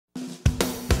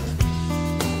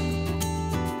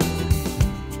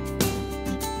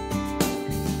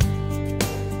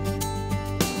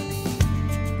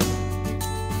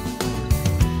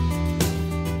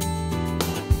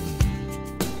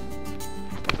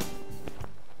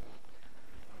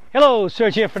Hello,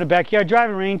 Serge here for the Backyard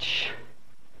Driving Range.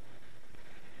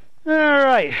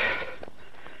 Alright,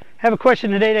 have a question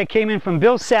today that came in from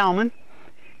Bill Salmon.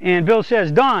 And Bill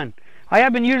says, Don, I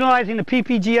have been utilizing the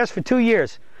PPGS for 2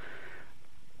 years.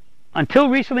 Until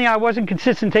recently I wasn't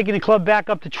consistent taking the club back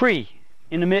up the tree,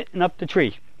 in the mitt and up the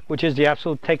tree, which is the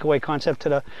absolute takeaway concept to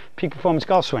the peak performance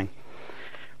golf swing.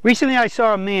 Recently I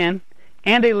saw a man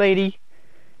and a lady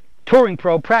touring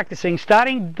pro practicing,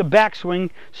 starting the backswing,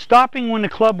 stopping when the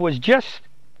club was just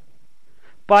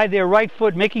by their right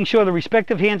foot, making sure the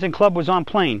respective hands and club was on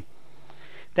plane.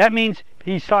 That means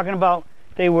he's talking about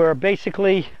they were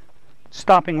basically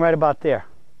stopping right about there.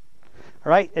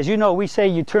 Alright, as you know, we say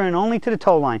you turn only to the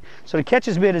toe line. So the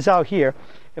catcher's mitt is out here.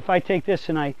 If I take this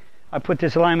and I put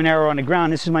this alignment arrow on the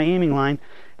ground, this is my aiming line,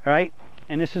 alright,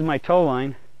 and this is my toe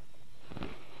line.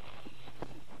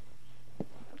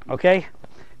 Okay?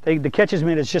 The catcher's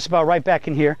mitt is just about right back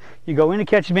in here. You go in the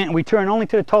catcher's mitt and we turn only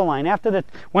to the toe line.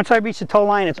 Once I reach the toe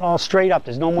line, it's all straight up.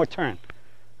 There's no more turn.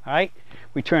 Alright?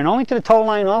 We turn only to the toe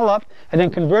line all up, and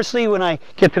then conversely when I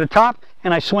get to the top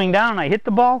and I swing down and I hit the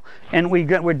ball, and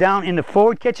we're down in the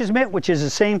forward catcher's mitt, which is the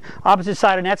same opposite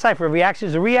side on that side. For every action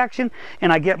is a reaction,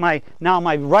 and I get my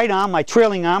right arm, my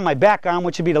trailing arm, my back arm,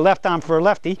 which would be the left arm for a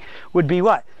lefty, would be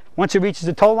what? Once it reaches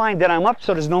the toe line, then I'm up,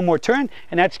 so there's no more turn,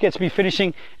 and that gets me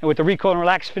finishing, and with the recoil and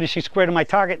relax, finishing square to my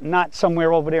target, not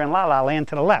somewhere over there in la-la land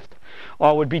to the left,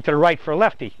 or it would be to the right for a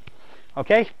lefty.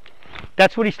 Okay?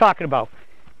 That's what he's talking about.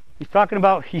 He's talking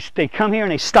about they come here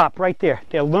and they stop right there.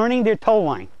 They're learning their toe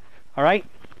line. All right?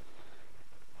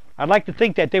 I'd like to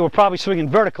think that they were probably swinging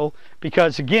vertical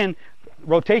because, again,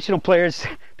 rotational players,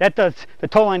 the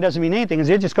toe line doesn't mean anything, because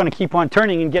they're just going to keep on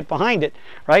turning and get behind it,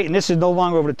 right? And this is no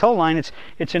longer over the toe line,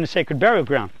 it's in the sacred burial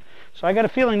ground. So I got a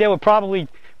feeling they were probably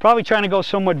trying to go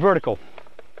somewhat vertical.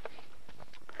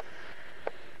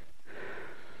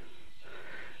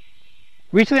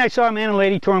 Recently I saw a man and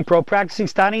lady touring pro practicing,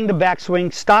 starting the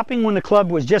backswing, stopping when the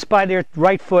club was just by their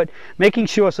right foot, making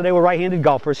sure, so they were right-handed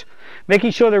golfers,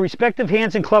 making sure their respective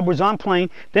hands and club was on plane.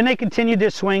 Then they continued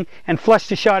their swing and flushed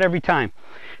the shot every time.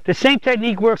 The same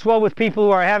technique works well with people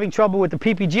who are having trouble with the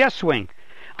PPGS swing.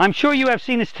 I'm sure you have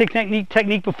seen this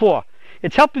technique before.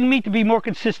 It's helping me to be more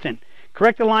consistent.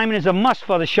 Correct alignment is a must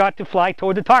for the shot to fly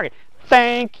toward the target.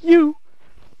 Thank you.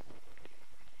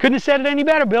 Couldn't have said it any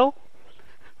better, Bill.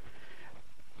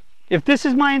 If this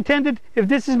is my intended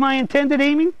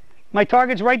aiming, my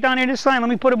target's right down here this line. Let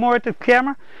me put it more at the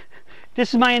camera.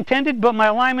 This is my intended, but my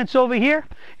alignment's over here,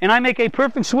 and I make a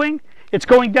perfect swing. It's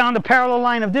going down the parallel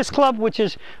line of this club, which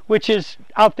is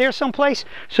out there someplace.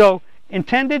 So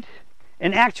intended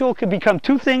and actual can become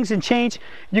two things and change.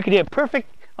 You can have perfect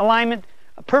alignment,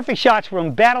 perfect shots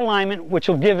from bad alignment, which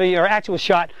will give your actual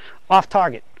shot off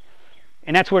target.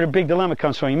 And that's where the big dilemma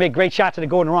comes from. You make great shots that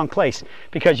go in the wrong place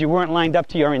because you weren't lined up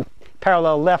to your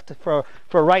parallel left for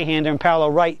a right-hander and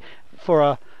parallel right for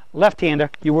a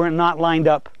left-hander. You were not lined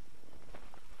up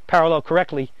parallel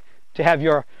correctly to have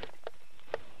your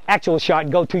actual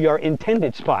shot go to your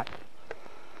intended spot.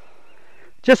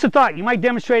 Just a thought. You might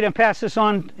demonstrate and pass this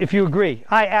on if you agree.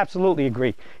 I absolutely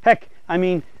agree. Heck, I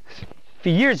mean, for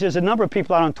years there's a number of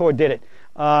people out on tour did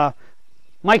it.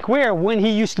 Mike Ware, when he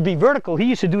used to be vertical, he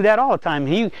used to do that all the time.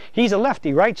 He's a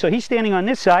lefty, right? So he's standing on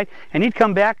this side, and he'd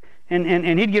come back,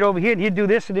 and he'd get over here, and he'd do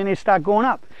this, and then he'd start going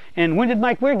up. And when did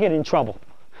Mike Ware get in trouble?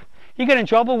 He got in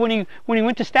trouble when he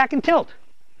went to stack and tilt.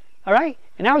 All right?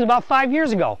 And that was about 5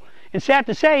 years ago. And sad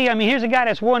to say, I mean, here's a guy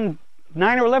that's won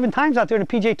 9 or 11 times out there in the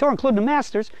PGA Tour, including the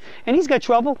Masters, and he's got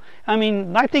trouble. I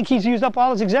mean, I think he's used up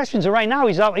all his exemptions, and right now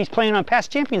he's playing on past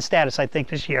champion status, I think,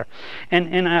 this year.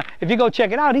 And if you go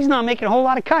check it out, he's not making a whole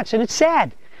lot of cuts, and it's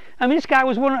sad. I mean, this guy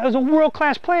was a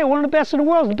world-class player, one of the best in the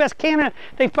world, the best Canada.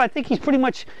 I think he's pretty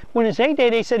much, when his heyday,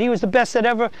 they said he was the best that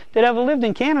ever lived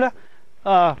in Canada,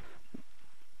 or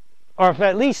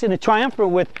at least in the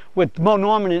triumvirate with Mo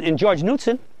Norman and George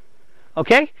Knudson.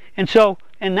 Okay,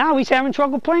 and now he's having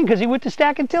trouble playing because he went to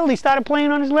stack and tilt. He started playing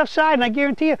on his left side, and I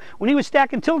guarantee you, when he was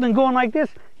stack and tilt and going like this,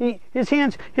 his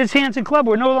hands and club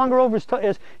were no longer over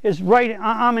his right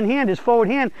arm and hand, his forward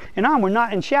hand and arm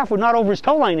and shaft were not over his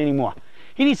toe line anymore.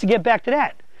 He needs to get back to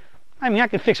that. I mean, I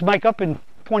could fix Mike up in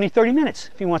 20, 30 minutes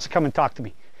if he wants to come and talk to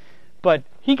me. But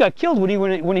he got killed when he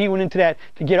went into that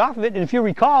to get off of it. And if you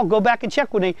recall, go back and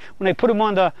check when they put him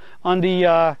on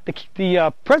the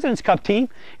President's Cup team,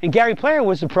 and Gary Player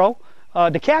was the pro,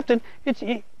 the captain.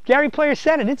 Gary Player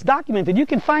said it. It's documented. You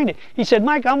can find it. He said,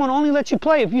 "Mike, I'm going to only let you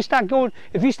play if you start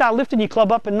lifting your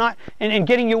club up and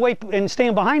getting your weight and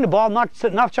staying behind the ball, not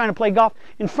trying to play golf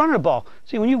in front of the ball."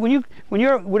 See, when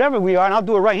you're whatever we are, and I'll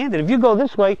do it right-handed. If you go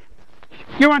this way,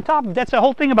 You're on top of it. That's the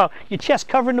whole thing about your chest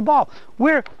covering the ball.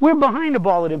 We're behind the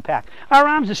ball at impact. Our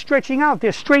arms are stretching out.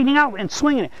 They're straightening out and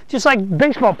swinging it. Just like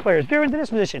baseball players, they're into this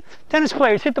position. Tennis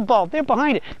players hit the ball. They're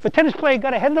behind it. If a tennis player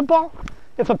got ahead of the ball,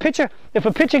 if a pitcher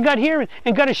got here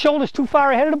and got his shoulders too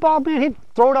far ahead of the ball, man, he'd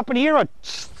throw it up in the air or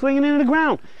sling it into the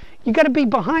ground. You got to be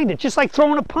behind it, just like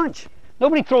throwing a punch.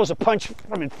 Nobody throws a punch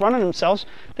from in front of themselves.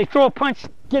 They throw a punch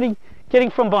getting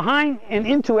from behind and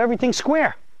into everything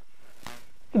square.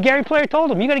 Gary Player told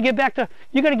him, you got to get back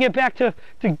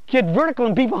to get vertical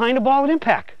and be behind the ball at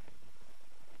impact.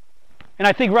 And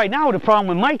I think right now the problem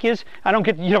with Mike is you don't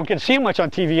get to see him much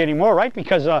on TV anymore, right?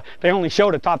 Because they only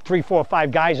show the top 3, 4,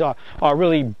 5 guys are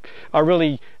really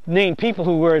named people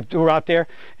who are out there.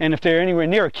 And if they're anywhere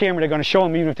near a camera, they're going to show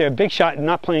them even if they're a big shot and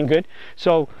not playing good.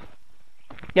 So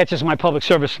that's just my public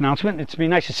service announcement. It'd be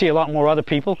nice to see a lot more other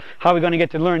people. How are we going to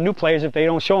get to learn new players if they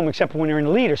don't show them except when they're in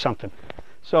the lead or something?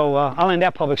 So I'll end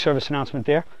that public service announcement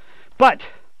there. But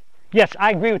yes, I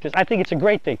agree with this. I think it's a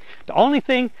great thing. The only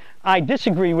thing I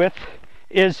disagree with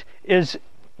is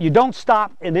you don't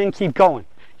stop and then keep going.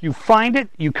 You find it,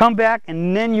 you come back,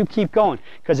 and then you keep going.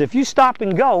 Because if you stop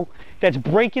and go, that's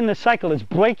breaking the cycle. It's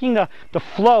breaking the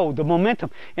flow, the momentum.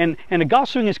 And the golf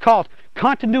swing is called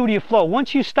continuity of flow.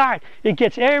 Once you start, it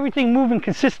gets everything moving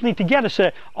consistently together so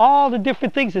that all the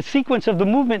different things, the sequence of the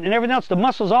movement and everything else, the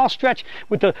muscles all stretch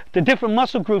with the different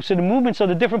muscle groups and the movements of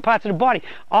the different parts of the body,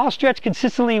 all stretch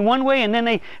consistently in one way, and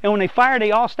when they fire,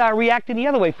 they all start reacting the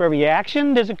other way. For every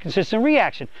action, there's a consistent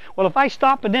reaction. Well, if I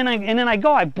stop and then I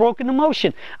go, I've broken the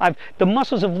motion. The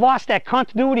muscles have lost that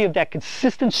continuity of that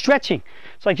consistent stretching.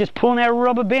 It's like just pulling that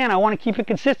rubber band. I want to keep it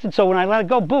consistent, so when I let it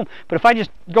go, boom. But if I just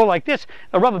go like this,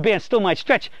 the rubber band still might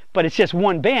stretch, but it's just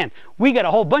one band. We got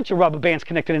a whole bunch of rubber bands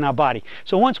connected in our body.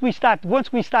 So once we start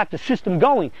the system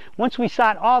going, once we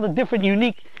start all the different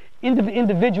unique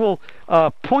individual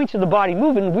points of the body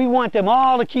moving, we want them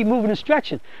all to keep moving and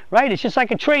stretching, right? It's just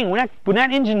like a train. When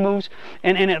that engine moves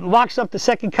and it locks up the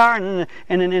second car and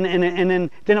then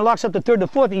it locks up the third, the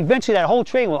fourth, eventually that whole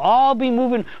train will all be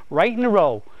moving right in a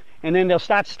row. And then they'll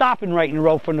start stopping right in a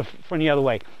row from the other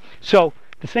way. So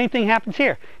the same thing happens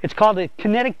here. It's called a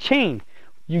kinetic chain.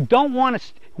 You don't want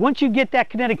to, once you get that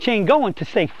kinetic chain going, to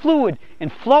stay fluid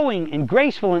and flowing and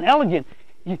graceful and elegant.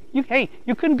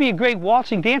 You couldn't be a great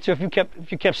waltzing dancer if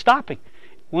you kept stopping.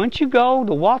 Once you go,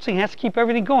 the waltzing has to keep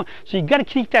everything going. So you got to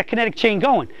keep that kinetic chain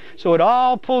going. So it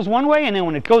all pulls one way, and then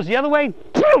when it goes the other way,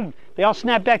 boom! They all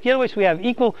snap back the other way, so we have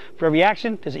equal, for every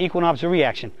action, there's equal and opposite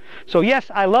reaction. So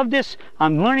yes, I love this.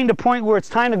 I'm learning the point where it's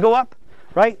time to go up,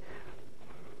 right?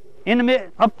 In the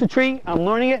mid, up the tree, I'm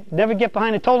learning it. Never get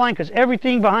behind the toe line, because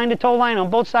everything behind the toe line on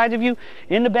both sides of you,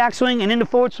 in the backswing and in the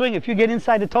forward swing, if you get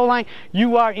inside the toe line,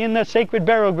 you are in the sacred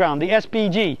burial ground, the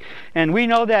SBG. And we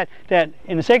know that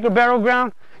in the sacred burial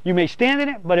ground, you may stand in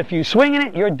it, but if you swing in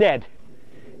it, you're dead.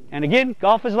 And again,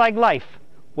 golf is like life.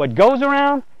 What goes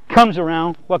around comes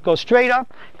around. What goes straight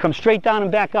up comes straight down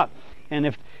and back up.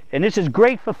 And this is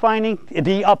great for finding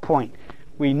the up point.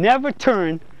 We never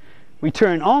turn. We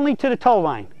turn only to the toe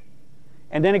line.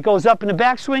 And then it goes up in the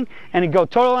backswing, and it goes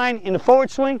toe line in the forward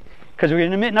swing, because we're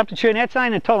intermittent up the tree on that side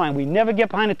and the toe line. We never get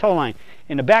behind the toe line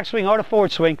in the backswing or the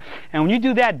forward swing. And when you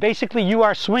do that, basically you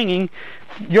are swinging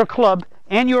your club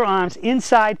and your arms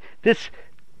inside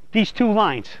these two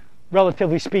lines,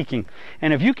 relatively speaking.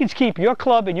 And if you can keep your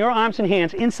club and your arms and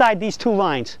hands inside these two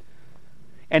lines,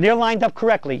 and they're lined up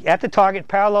correctly at the target,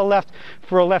 parallel left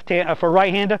for a for a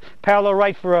right-hander, parallel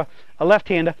right for a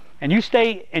left-hander, and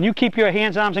you keep your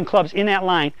hands, arms, and clubs in that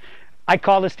line, I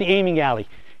call this the aiming alley.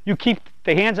 You keep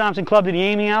the hands, arms, and clubs in the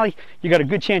aiming alley, you got a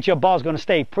good chance your ball's going to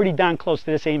stay pretty darn close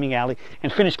to this aiming alley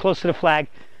and finish close to the flag,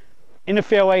 in the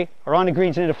fairway, or on the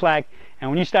greens into the flag. And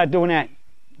when you start doing that,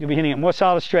 you'll be hitting it more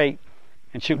solid straight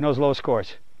and shooting those low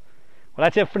scores. Well,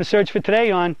 that's it for the search for today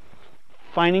on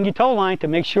finding your toe line to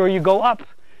make sure you go up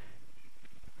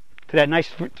to that nice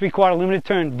 3/4 limited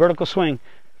turn vertical swing,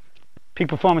 peak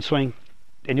performance swing,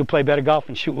 and you'll play better golf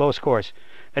and shoot lower scores.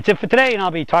 That's it for today, and I'll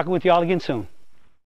be talking with you all again soon.